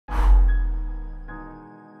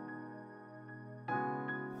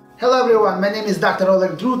Hello everyone, my name is Dr.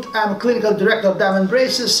 Oleg Drut. I'm Clinical Director of Diamond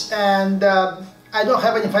Braces, and I don't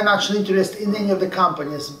have any financial interest in any of the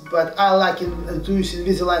companies, but I like to use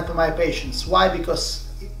Invisalign for my patients. Why? Because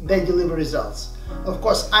they deliver results. Of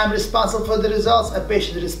course, I'm responsible for the results. A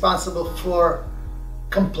patient is responsible for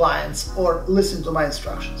compliance or listen to my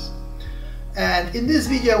instructions. And in this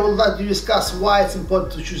video, I would like to discuss why it's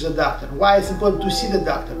important to choose a doctor, why it's important to see the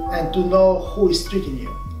doctor and to know who is treating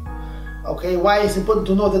you. Okay, why it's important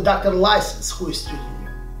to know the doctor license who is treating you.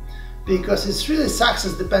 Because it's really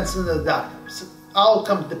success depends on the doctor.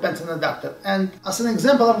 Outcome depends on the doctor. And as an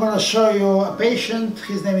example, I'm going to show you a patient.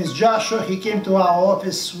 His name is Joshua. He came to our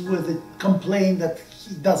office with a complaint that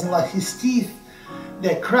he doesn't like his teeth.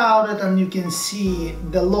 They're crowded, and you can see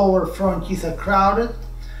the lower front teeth are crowded.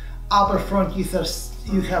 Upper front teeth are,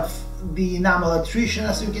 you have the enamel attrition.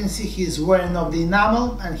 As you can see, he's wearing off the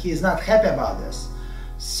enamel and he is not happy about this.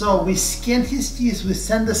 So we scanned his teeth, we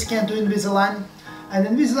send the scan to Invisalign, and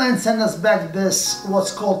Invisalign sent us back this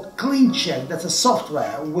what's called ClinCheck. That's a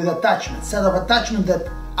software with attachment, set of attachment that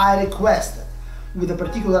I requested with the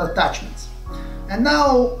particular attachments. And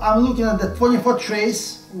now I'm looking at the 24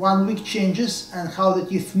 trays, 1 week changes, and how the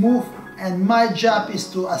teeth move, and my job is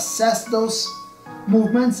to assess those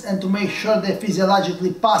movements and to make sure they're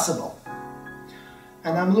physiologically possible.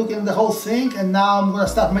 And I'm looking at the whole thing, and now I'm going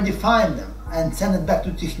to start modifying them and send it back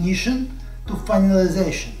to technician to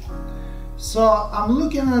finalization. So I'm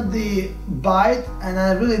looking at the bite, and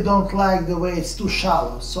I really don't like the way it's too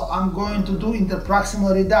shallow. So I'm going to do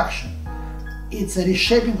interproximal reduction. It's a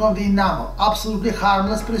reshaping of the enamel, absolutely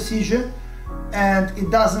harmless procedure, and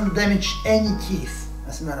it doesn't damage any teeth.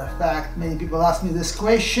 As a matter of fact, many people ask me this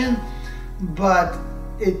question, but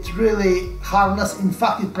it's really harmless. In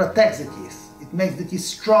fact, it protects the teeth. It makes the teeth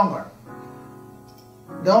stronger.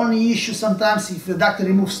 The only issue sometimes if the doctor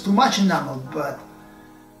removes too much enamel,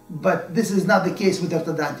 but this is not the case with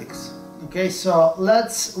orthodontics. Okay, so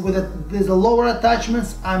with the lower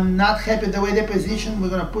attachments, I'm not happy the way they're positioned. We're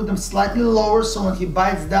gonna put them slightly lower so when he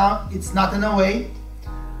bites down, it's not in the way.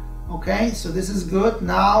 Okay, so this is good.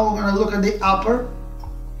 Now we're gonna look at the upper,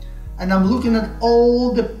 and I'm looking at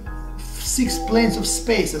all the 6 planes of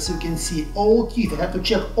space. As you can see, all teeth. I have to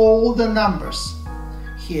check all the numbers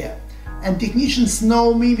here. And technicians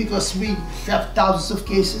know me because we have thousands of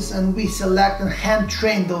cases, and we select and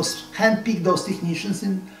hand-pick those technicians,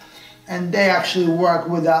 and they actually work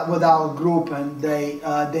with our group, and they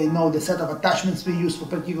know the set of attachments we use for a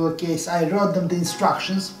particular case. I wrote them the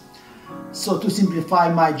instructions, so to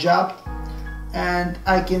simplify my job. And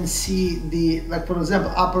I can see like for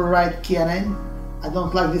example, upper right canine. I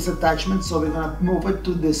don't like this attachment, so we're gonna move it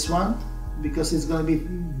to this one because it's gonna be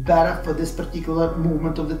better for this particular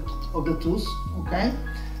movement of the tooth. Okay,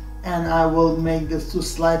 and I will make this tooth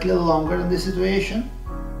slightly longer in this situation.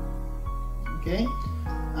 Okay,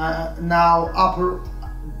 now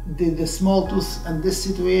the small tooth in this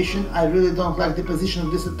situation, I really don't like the position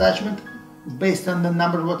of this attachment. Based on the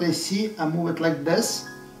number what I see, I move it like this,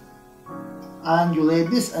 undulate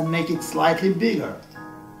this and make it slightly bigger.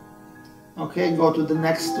 Okay, go to the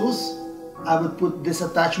next tooth. I would put this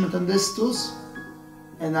attachment on this tooth,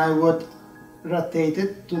 and I would rotate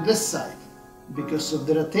it to this side because of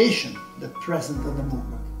the rotation that's present in the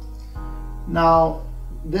movement. Now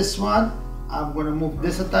this one, I'm going to move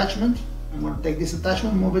this attachment. I'm going to take this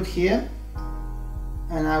attachment, move it here,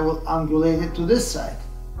 and I will ungulate it to this side,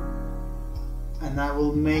 and I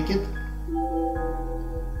will make it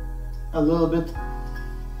a little bit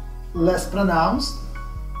less pronounced.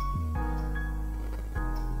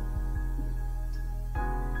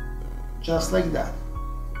 Just like that.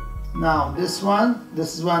 Now this one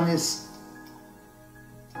is,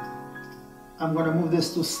 I'm going to move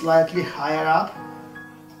this to slightly higher up,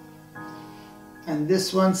 and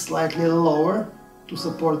this one slightly lower to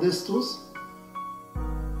support this tooth,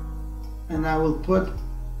 and I will put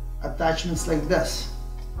attachments like this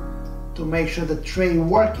to make sure the tray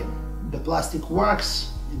working, the plastic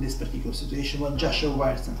works in this particular situation when Joshua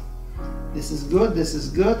wears them. This is good, this is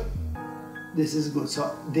good, this is good.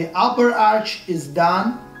 So the upper arch is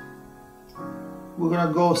done. We're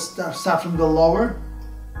gonna go start from the lower.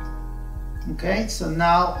 Okay, so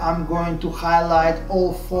now I'm going to highlight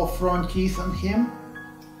all 4 front teeth on him.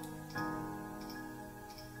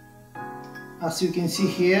 As you can see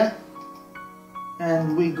here,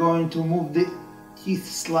 and we're going to move the teeth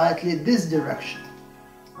slightly this direction.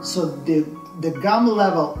 So the gum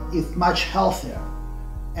level is much healthier,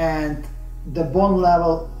 and the bone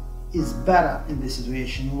level is better in this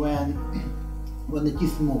situation when the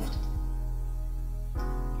teeth moved.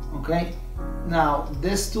 Okay, now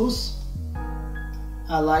this tooth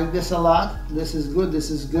I like this a lot. This is good,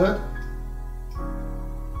 this is good.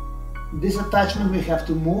 This attachment we have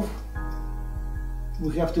to move.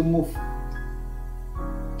 We have to move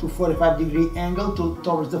to 45-degree angle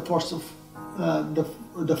towards the force of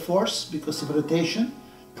the force because of rotation.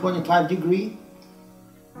 25-degree.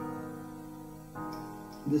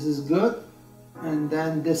 This is good, and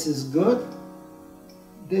then this is good.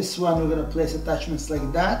 This one we're going to place attachments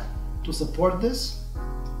like that to support this,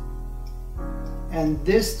 and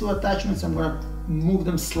these two attachments I'm going to move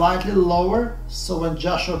them slightly lower so when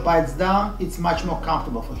Joshua bites down it's much more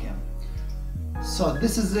comfortable for him. So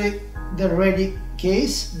this is the ready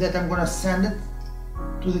case that I'm going to send it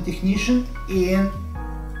to the technician in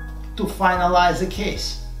to finalize the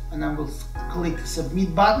case, and I will click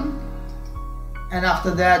submit button, and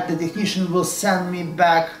after that the technician will send me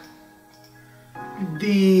back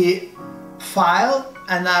the file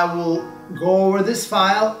and I will go over this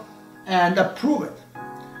file and approve it,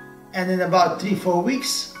 and in about 3-4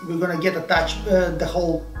 weeks we're gonna get the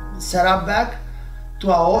whole setup back to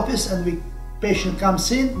our office, and patient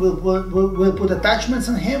comes in, we'll put attachments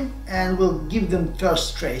on him and we'll give them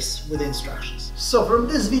first trace with the instructions. So from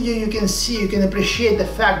this video you can appreciate the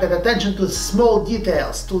fact that attention to small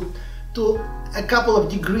details, to a couple of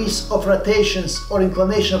degrees of rotations or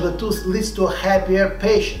inclination of the tooth leads to a happier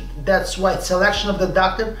patient. That's why selection of the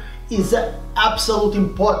doctor is of absolute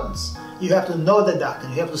importance. You have to know the doctor,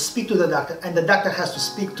 you have to speak to the doctor, and the doctor has to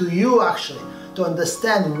speak to you actually to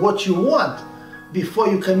understand what you want before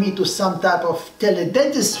you commit to some type of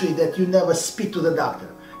tele-dentistry that you never speak to the doctor.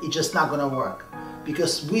 It's just not gonna work.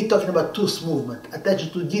 Because we're talking about tooth movement,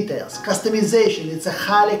 attention to details, customization. It's a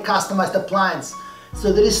highly customized appliance.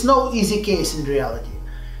 So there is no easy case in reality.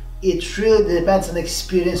 It really depends on the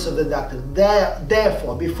experience of the doctor.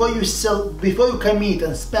 Therefore, before you commit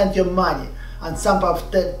and spend your money on some type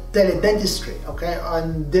of tele-dentistry, okay,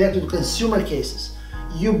 on direct-to-consumer cases,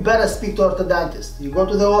 you better speak to orthodontist. You go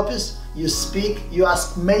to the office, you speak, you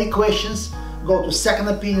ask many questions, go to second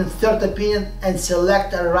opinion, third opinion, and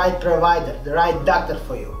select the right provider, the right doctor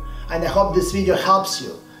for you. And I hope this video helps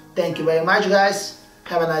you. Thank you very much, guys.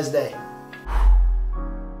 Have a nice day.